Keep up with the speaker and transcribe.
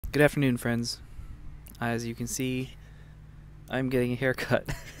Good afternoon, friends. As you can see, I'm getting a haircut.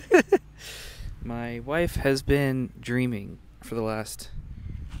 My wife has been dreaming for the last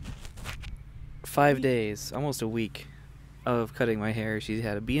 5 days, almost a week, of cutting my hair. She's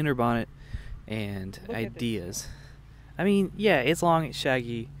had a bee in her bonnet and Look at this ideas. I mean, yeah, it's long, it's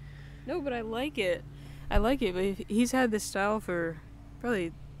shaggy. No, but I like it. I like it. But he's had this style for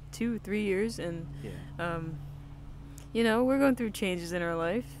probably 2-3 years, and Yeah. we're going through changes in our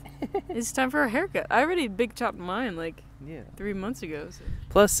life. It's time for a haircut. I already big chopped mine like Yeah. 3 months ago. So.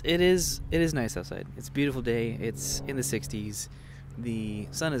 Plus, it is nice outside. It's a beautiful day. It's in the 60s. The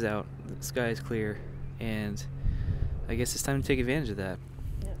sun is out. The sky is clear, and I guess it's time to take advantage of that.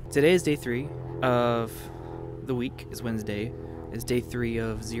 Yeah. Today is day 3 of the week. Is Wednesday. It's day 3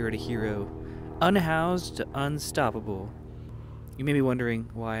 of Zero to Hero, Unhoused to Unstoppable. You may be wondering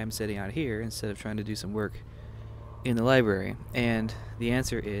why I'm sitting out here instead of trying to do some work in the library, and the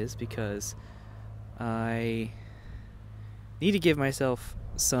answer is because I need to give myself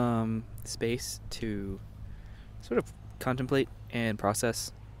some space to sort of contemplate and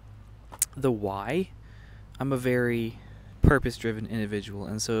process the why. I'm a very purpose-driven individual,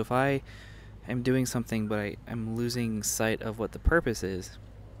 and so if I am doing something but I'm losing sight of what the purpose is,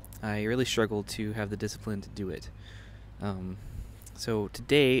 I really struggle to have the discipline to do it. So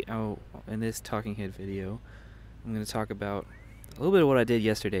today, in this Talking Head video, I'm going to talk about a little bit of what I did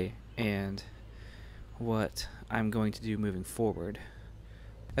yesterday and what I'm going to do moving forward.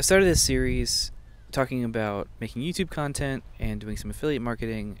 I started this series talking about making YouTube content and doing some affiliate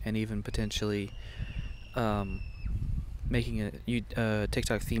marketing and even potentially making a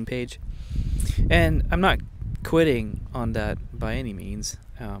TikTok theme page. And I'm not quitting on that by any means,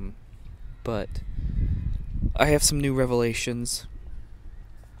 but I have some new revelations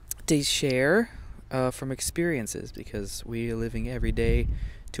to share from experiences, because we are living every day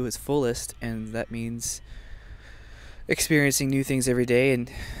to its fullest, and that means experiencing new things every day, and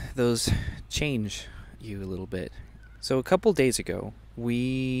those change you a little bit. So a couple days ago,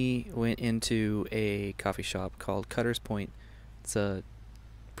 we went into a coffee shop called Cutter's Point. It's a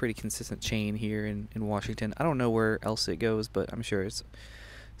pretty consistent chain here in Washington. I don't know where else it goes, but I'm sure it's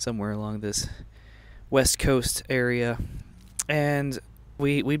somewhere along this West Coast area. And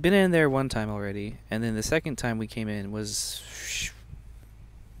we'd been in there one time already, and then the second time we came in was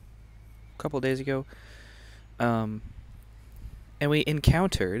a couple days ago. And we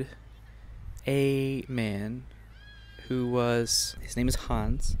encountered a man his name is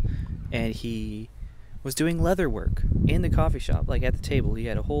Hans, and he was doing leather work in the coffee shop, like at the table. He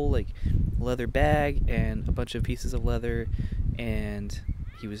had a whole leather bag and a bunch of pieces of leather, and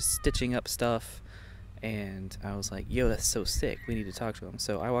he was stitching up stuff, and I was like, yo, that's so sick, we need to talk to him.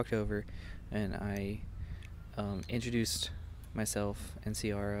 So I walked over and I introduced myself and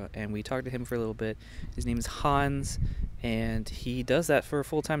Ciara, and we talked to him for a little bit. His name is Hans, and he does that for a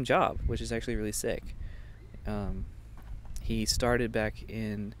full-time job, which is actually really sick. He started back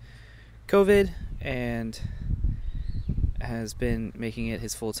in COVID and has been making it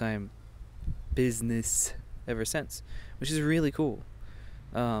his full-time business ever since, which is really cool.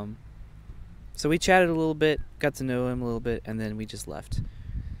 So we chatted a little bit, got to know him a little bit, and then we just left.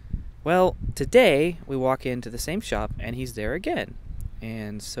 Well, today we walk into the same shop and he's there again.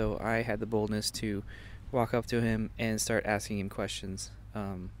 And so I had the boldness to walk up to him and start asking him questions.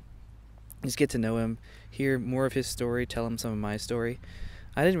 Just get to know him, hear more of his story, tell him some of my story.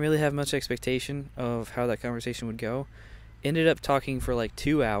 I didn't really have much expectation of how that conversation would go. Ended up talking for like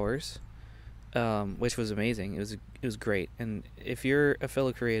 2 hours, which was amazing. It was great. And if you're a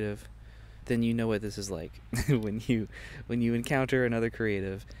fellow creative, then you know what this is like when you encounter another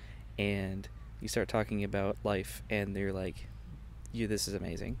creative and you start talking about life, and they're like, this is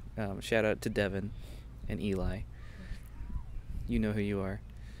amazing. Shout out to Devin and Eli. You know who you are.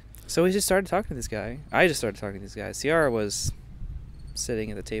 So we just started talking to this guy. I just started talking to this guy. Ciara was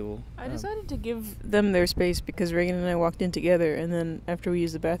sitting at the table. I decided to give them their space because Reagan and I walked in together, and then after we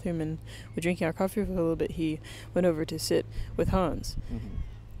used the bathroom and were drinking our coffee for a little bit, he went over to sit with Hans. Mm-hmm.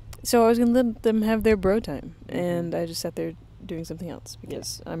 So I was going to let them have their bro time, and I just sat there doing something else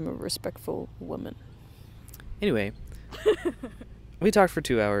because I'm a respectful woman. Anyway, we talked for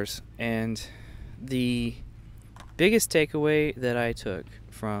 2 hours, and the biggest takeaway that I took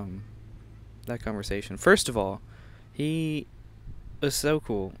from that conversation, first of all, he was so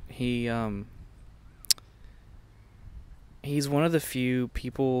cool. He's one of the few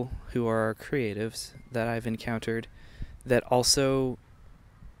people who are creatives that I've encountered that also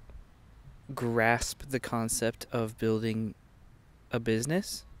grasp the concept of building a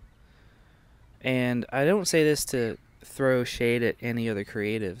business. And I don't say this to throw shade at any other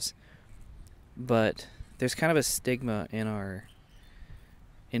creatives, but there's kind of a stigma in our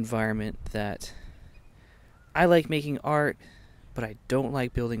environment that I like making art, but I don't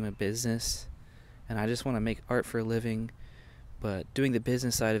like building my business, and I just want to make art for a living, but doing the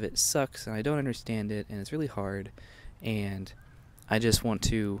business side of it sucks, and I don't understand it, and it's really hard, and I just want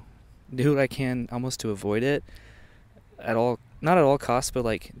to do what I can almost to avoid it at all, not at all costs, but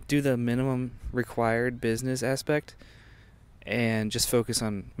like do the minimum required business aspect and just focus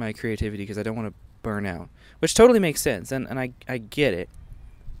on my creativity because I don't want to burn out, which totally makes sense, and I get it.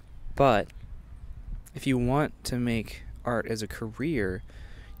 But if you want to make art as a career,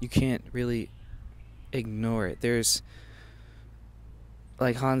 you can't really ignore it. There's,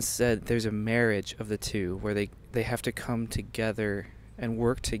 like Hans said, there's a marriage of the two where they have to come together and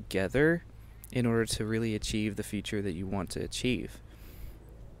work together in order to really achieve the future that you want to achieve.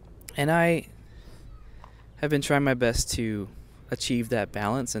 And I have been trying my best to achieve that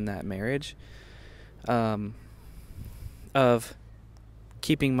balance in that marriage, of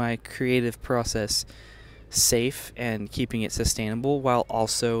keeping my creative process safe and keeping it sustainable while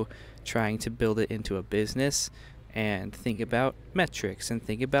also trying to build it into a business and think about metrics and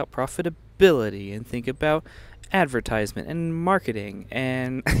think about profitability and think about advertisement and marketing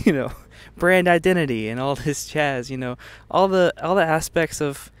and brand identity and all this jazz, all the aspects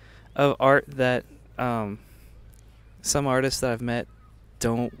of art that some artists that I've met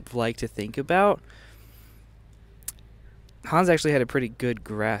don't like to think about. Hans actually had a pretty good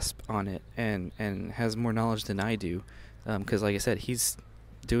grasp on it and has more knowledge than I do, because like I said, he's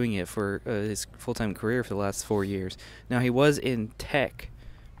doing it for his full-time career for the last 4 years. Now, he was in tech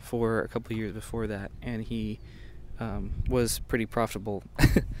for a couple of years before that, and he was pretty profitable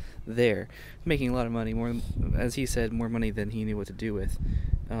there, making a lot of money, more, as he said, more money than he knew what to do with.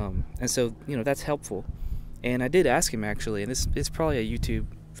 And so, that's helpful. And I did ask him, actually, and this is probably a YouTube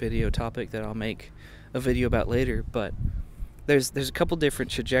video topic that I'll make a video about later, but there's a couple different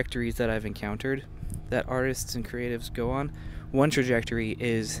trajectories that I've encountered that artists and creatives go on. One trajectory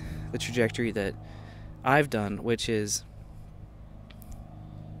is the trajectory that I've done, which is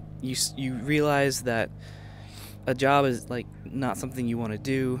you realize that a job is like not something you want to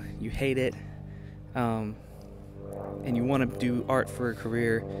do, you hate it, and you want to do art for a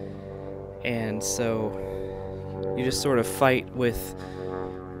career, and so you just sort of fight with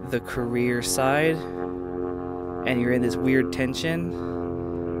the career side, and you're in this weird tension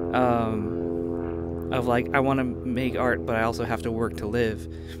of like, I want to make art, but I also have to work to live.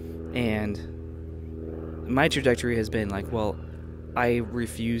 And my trajectory has been like, well, I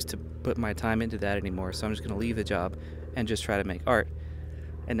refuse to put my time into that anymore, so I'm just going to leave the job and just try to make art.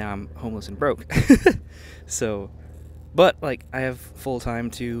 And now I'm homeless and broke. So, but like, I have full time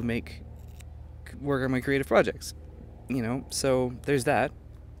to work on my creative projects, so there's that.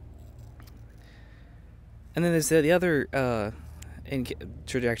 And then there's the other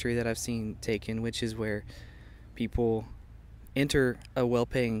trajectory that I've seen taken, which is where people enter a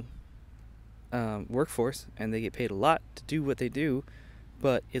well-paying workforce and they get paid a lot to do what they do,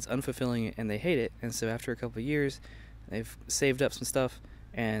 but it's unfulfilling and they hate it. And so after a couple of years, they've saved up some stuff,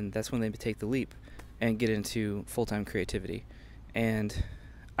 and that's when they take the leap and get into full-time creativity. And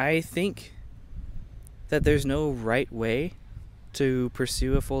I think that there's no right way to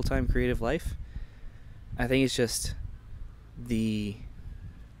pursue a full-time creative life. I think it's just the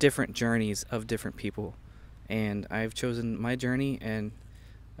different journeys of different people, and I've chosen my journey and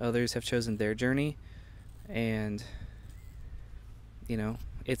others have chosen their journey, and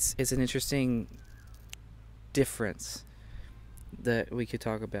it's an interesting difference that we could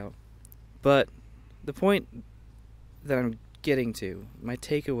talk about. But the point that I'm getting to, my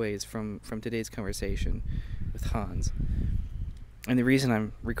takeaways from today's conversation with Hans, and the reason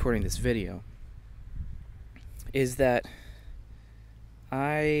I'm recording this video, is that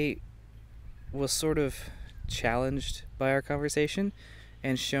I was sort of challenged by our conversation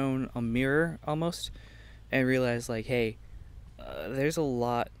and shown a mirror almost, and realized like, hey, there's a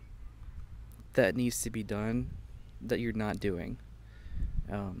lot that needs to be done that you're not doing.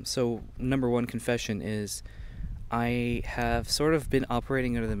 So number one confession is I have sort of been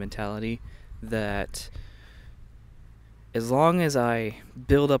operating under the mentality that as long as I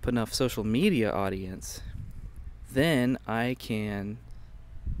build up enough social media audience, then I can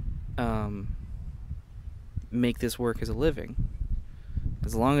make this work as a living.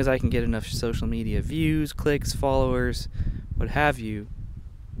 As long as I can get enough social media views, clicks, followers, what have you,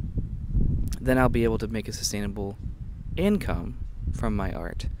 then I'll be able to make a sustainable income from my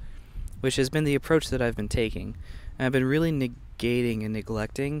art, which has been the approach that I've been taking. And I've been really negating and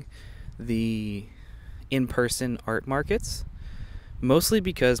neglecting the in-person art markets, mostly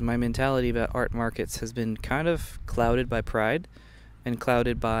because my mentality about art markets has been kind of clouded by pride and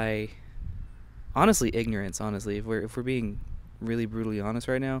clouded by, honestly, ignorance. Honestly, if we're being really brutally honest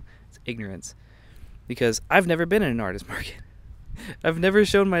right now, it's ignorance, because I've never been in an artist market. I've never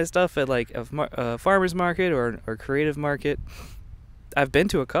shown my stuff at like a farmer's market or creative market. I've been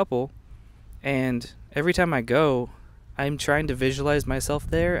to a couple, and every time I go, I'm trying to visualize myself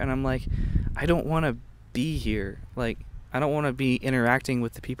there, and I'm like, I don't want to be here. Like, I don't want to be interacting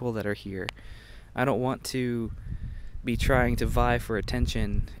with the people that are here. I don't want to be trying to vie for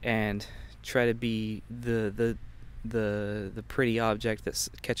attention and try to be the pretty object that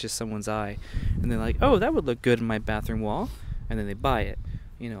catches someone's eye, and they're like, oh, that would look good in my bathroom wall, and then they buy it.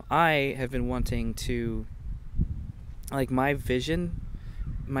 I have been wanting to, like, my vision,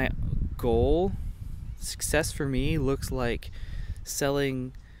 my goal, success for me looks like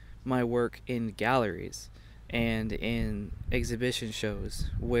selling my work in galleries and in exhibition shows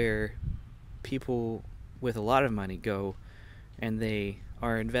where people with a lot of money go, and they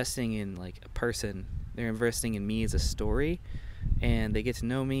are investing in like a person. They're investing in me as a story, and they get to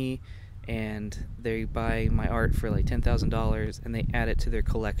know me, and they buy my art for like $10,000, and they add it to their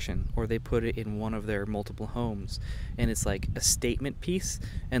collection, or they put it in one of their multiple homes, and it's like a statement piece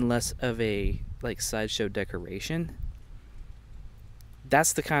and less of a like sideshow decoration.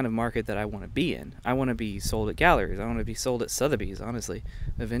 That's the kind of market that I want to be in. I want to be sold at galleries. I want to be sold at Sotheby's, honestly,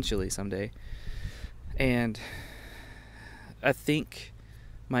 eventually, someday. And I think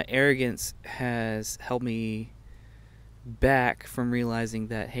my arrogance has held me back from realizing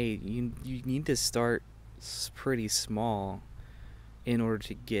that, hey, you need to start pretty small in order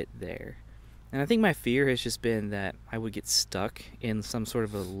to get there. And I think my fear has just been that I would get stuck in some sort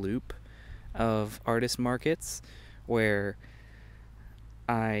of a loop of artist markets where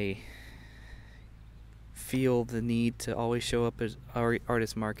I feel the need to always show up at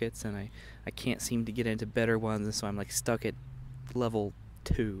artist markets, and I can't seem to get into better ones, and so I'm like stuck at level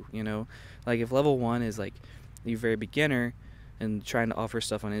 2, like if level 1 is like you're very beginner and trying to offer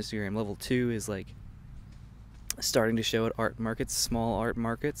stuff on Instagram, level 2 is like starting to show at art markets, small art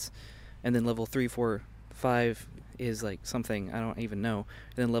markets, and then level 3, 4, 5 is like something I don't even know,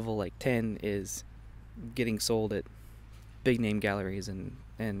 and then level like 10 is getting sold at big name galleries and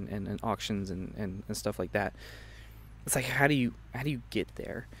auctions and stuff like that. It's like, how do you get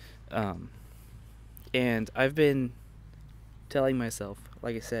there? And I've been telling myself,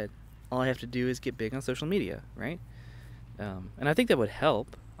 like I said, all I have to do is get big on social media, right? And I think that would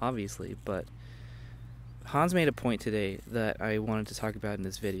help, obviously, but Hans made a point today that I wanted to talk about in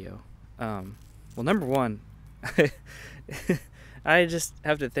this video. Well, number one, I just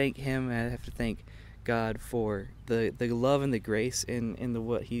have to thank him, and I have to thank God for the love and the grace in the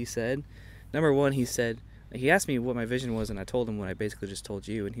what he said. Number one, he asked me what my vision was, and I told him what I basically just told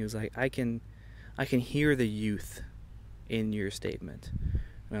you, and he was like, I can hear the youth in your statement.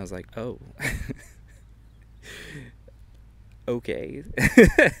 And I was like, oh. Okay.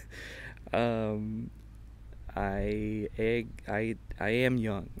 I am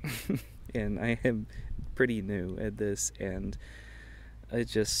young and I am pretty new at this, and it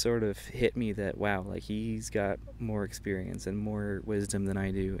just sort of hit me that, wow, like, he's got more experience and more wisdom than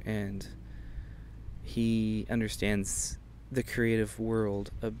I do, and he understands the creative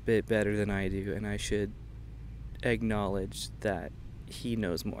world a bit better than I do, and I should acknowledge that he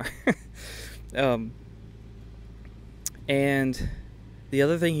knows more. And the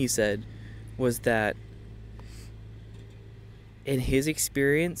other thing he said was that in his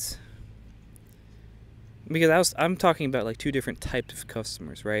experience, because I'm talking about like two different types of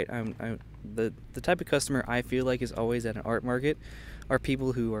customers, right? The type of customer I feel like is always at an art market are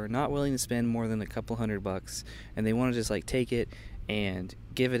people who are not willing to spend more than a couple $100, and they want to just like take it and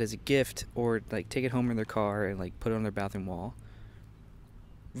give it as a gift, or like take it home in their car and like put it on their bathroom wall,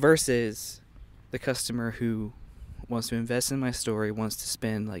 versus the customer who wants to invest in my story, wants to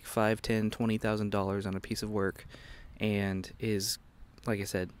spend like $5,000, $10,000, $20,000 on a piece of work, and is, like I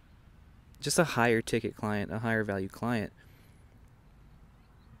said, just a higher ticket client, a higher value client.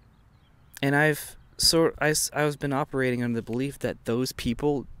 And I've been operating under the belief that those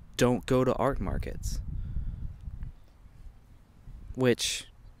people don't go to art markets, which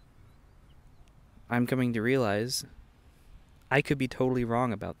I'm coming to realize I could be totally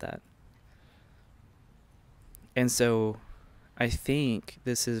wrong about that. And so I think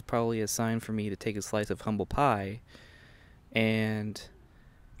this is probably a sign for me to take a slice of humble pie and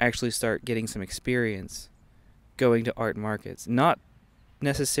actually start getting some experience going to art markets. Not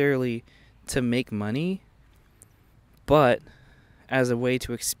necessarily to make money, but as a way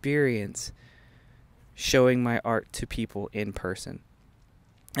to experience showing my art to people in person.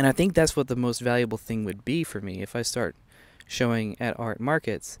 And I think that's what the most valuable thing would be for me if I start showing at art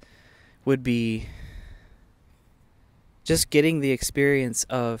markets, would be just getting the experience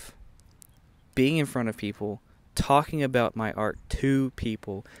of being in front of people, talking about my art to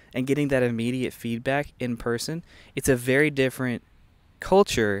people, and getting that immediate feedback in person. It's a very different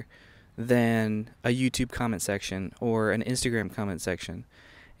culture than a YouTube comment section or an Instagram comment section.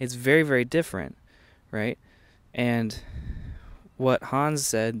 It's very, very different, right? And what Hans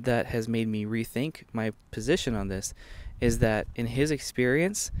said that has made me rethink my position on this is that in his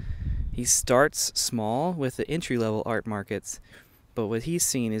experience, he starts small with the entry-level art markets, but what he's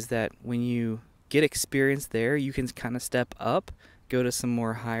seen is that when you get experience there, you can kind of step up, go to some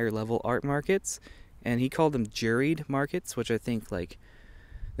more higher-level art markets, and he called them juried markets, which I think, like,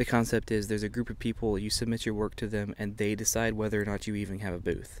 the concept is there's a group of people, you submit your work to them, and they decide whether or not you even have a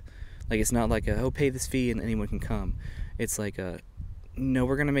booth. Like, it's not like pay this fee and anyone can come. It's like no,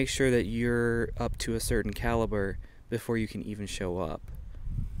 we're going to make sure that you're up to a certain caliber before you can even show up.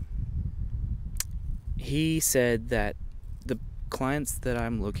 He said that the clients that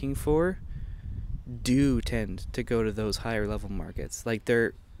I'm looking for do tend to go to those higher level markets. Like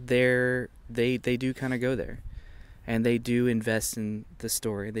they do kind of go there, and they do invest in the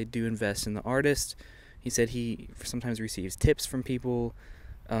story. They do invest in the artist. He said he sometimes receives tips from people,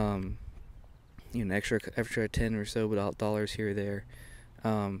 extra 10 or so dollars here or there.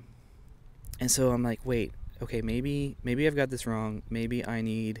 And so I'm like, wait, okay, maybe I've got this wrong. Maybe I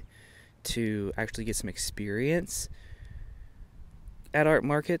need to actually get some experience at art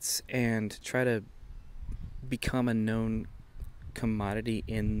markets and try to become a known commodity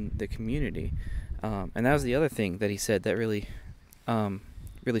in the community. And that was the other thing that he said that really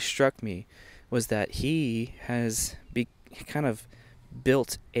struck me, was that he has kind of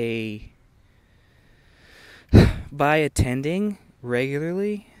built by attending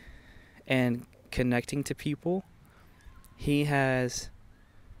regularly and connecting to people, he has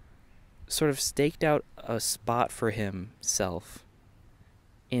sort of staked out a spot for himself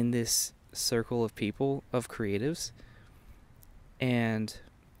in this circle of people, of creatives, and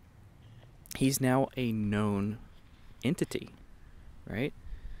he's now a known entity, right?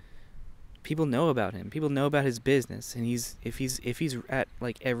 People know about him. People know about his business, and if he's at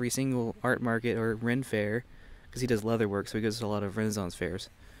like every single art market or Ren fair, because he does leather work, so he goes to a lot of Renaissance fairs.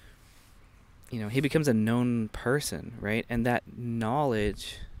 He becomes a known person, right? And that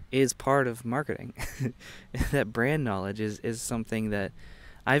knowledge is part of marketing. That brand knowledge is something that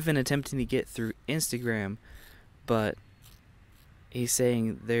I've been attempting to get through Instagram, but he's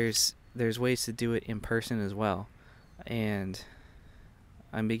saying there's ways to do it in person as well. And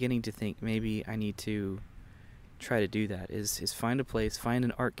I'm beginning to think maybe I need to try to do that, is find a place, find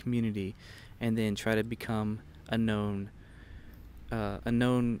an art community, and then try to become a known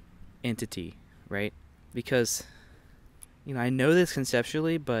entity, right? Because I know this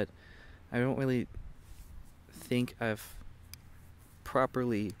conceptually, but I don't really think I've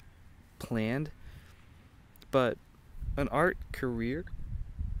properly planned. But an art career,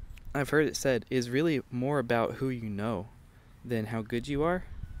 I've heard it said, is really more about who you know than how good you are.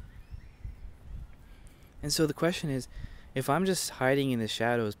 And so the question is, if I'm just hiding in the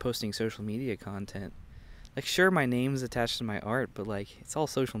shadows posting social media content, like, sure, my name's attached to my art, but like, it's all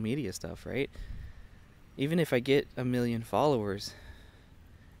social media stuff, right? Even if I get 1 million followers,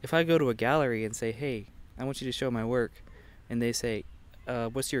 if I go to a gallery and say, hey, I want you to show my work, and they say,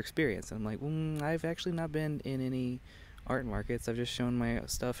 what's your experience? And I'm like, I've actually not been in any art markets. I've just shown my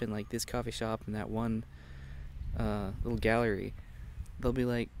stuff in like this coffee shop and that one little gallery. They'll be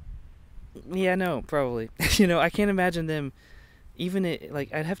like, yeah, no, probably. I can't imagine them,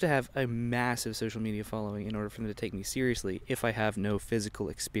 I'd have to have a massive social media following in order for them to take me seriously if I have no physical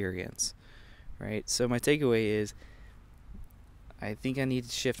experience, right? So my takeaway is, I think I need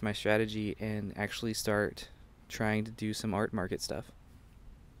to shift my strategy and actually start trying to do some art market stuff.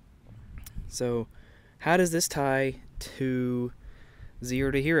 So how does this tie to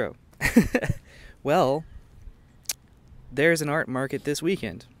Zero to Hero? Well, there's an art market this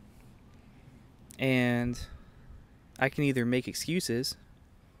weekend, and I can either make excuses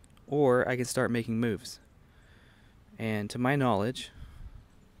or I can start making moves. And to my knowledge,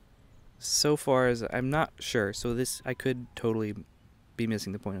 so far as I'm not sure, so I could totally be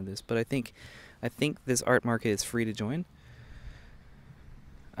missing the point of this, but I think this art market is free to join.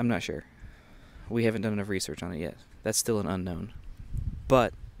 I'm not sure. We haven't done enough research on it yet. That's still an unknown.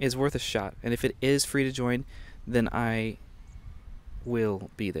 But it's worth a shot. And if it is free to join, then I will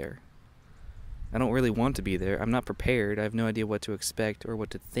be there. I don't really want to be there. I'm not prepared. I have no idea what to expect or what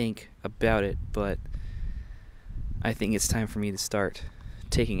to think about it, but I think it's time for me to start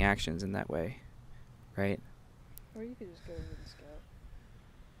taking actions in that way, right? Or you could just go and scout.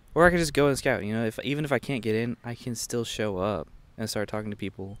 Or I could just go and scout. You know, even if I can't get in, I can still show up and start talking to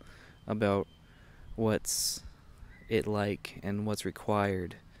people about what's it like and what's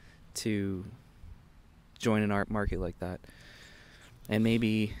required to join an art market like that. And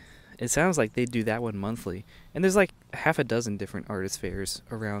maybe it sounds like they do that one monthly, and there's like half a dozen different artist fairs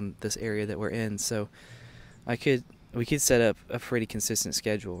around this area that we're in, so we could set up a pretty consistent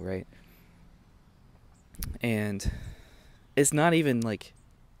schedule, right? And it's not even like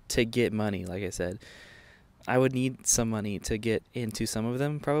to get money. Like I said, I would need some money to get into some of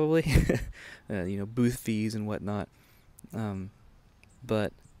them, probably. You know, booth fees and whatnot.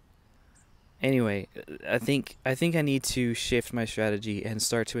 But anyway, I think I need to shift my strategy and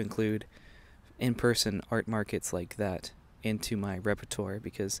start to include in-person art markets like that into my repertoire,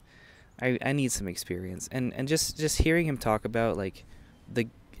 because I need some experience. And just hearing him talk about like the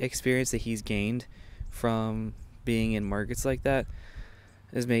experience that he's gained from being in markets like that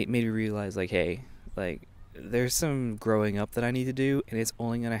has made me realize, like, hey, like, there's some growing up that I need to do, and it's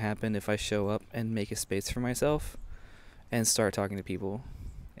only going to happen if I show up and make a space for myself and start talking to people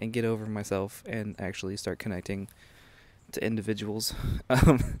and get over myself and actually start connecting to individuals.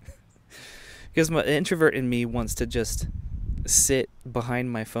 Because my introvert in me wants to just sit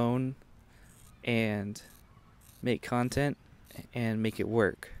behind my phone and make content and make it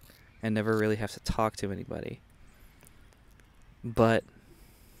work and never really have to talk to anybody. But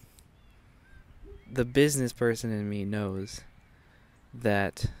the business person in me knows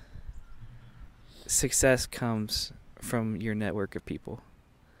that success comes from your network of people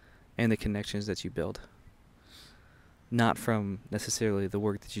and the connections that you build, not from necessarily the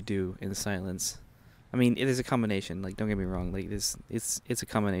work that you do in silence. I mean, it is a combination. Like, don't get me wrong. Like, it's a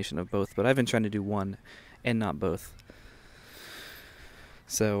combination of both. But I've been trying to do one and not both.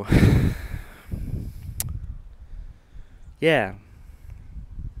 So, yeah,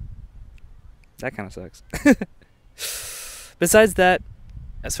 that kind of sucks. Besides that,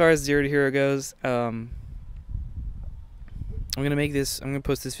 as far as Zero to Hero goes, I'm gonna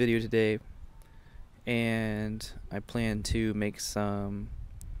post this video today, and I plan to make some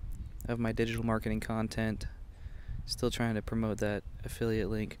of my digital marketing content. Still trying to promote that affiliate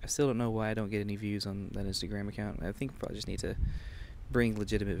link. I still don't know why I don't get any views on that Instagram account. I think I probably just need to bring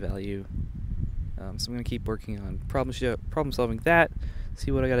legitimate value. So I'm gonna keep working on problem solving that.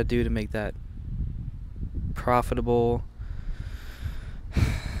 See what I gotta do to make that profitable.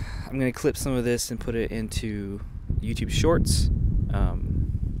 I'm gonna clip some of this and put it into YouTube Shorts,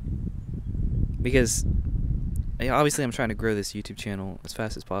 because obviously I'm trying to grow this YouTube channel as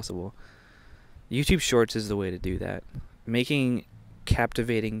fast as possible. YouTube Shorts is the way to do that. Making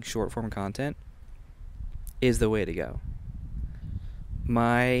captivating short form content is the way to go.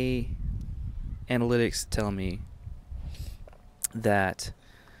 My analytics tell me that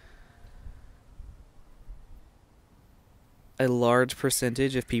a large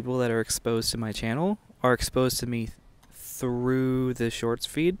percentage of people that are exposed to my channel are exposed to me through the Shorts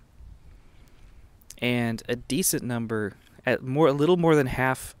feed, and a decent number, a little more than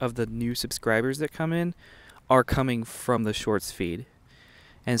half of the new subscribers that come in are coming from the Shorts feed.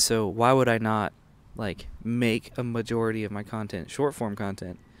 And so why would I not like make a majority of my content short form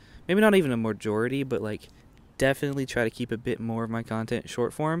content? Maybe not even a majority, but like definitely try to keep a bit more of my content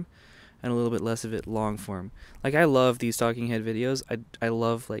short form and a little bit less of it long form. Like, I love these talking head videos. I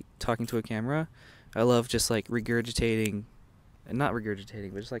love like talking to a camera. I love just like regurgitating, and not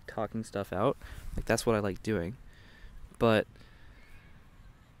regurgitating, but just like talking stuff out. Like, that's what I like doing. But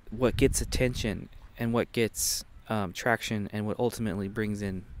what gets attention and what gets traction and what ultimately brings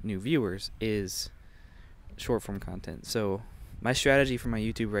in new viewers is short form content. So my strategy for my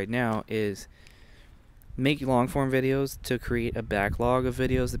YouTube right now is make long form videos to create a backlog of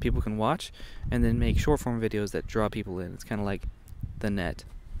videos that people can watch, and then make short form videos that draw people in. It's kind of like the net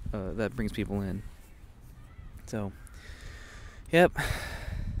that brings people in. So, yep.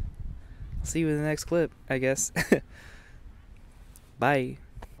 I'll see you in the next clip, I guess. Bye.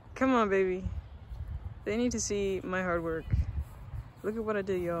 Come on, baby. They need to see my hard work. Look at what I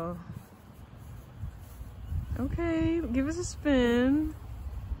did, y'all. Okay, give us a spin.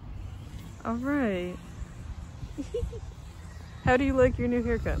 All right. How do you like your new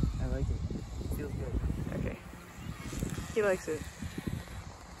haircut? I like it. It feels good. Okay. He likes it.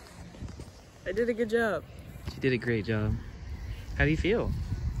 I did a good job. You did a great job. How do you feel?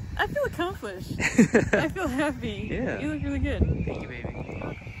 I feel accomplished. I feel happy. Yeah. You look really good. Thank you,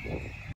 baby.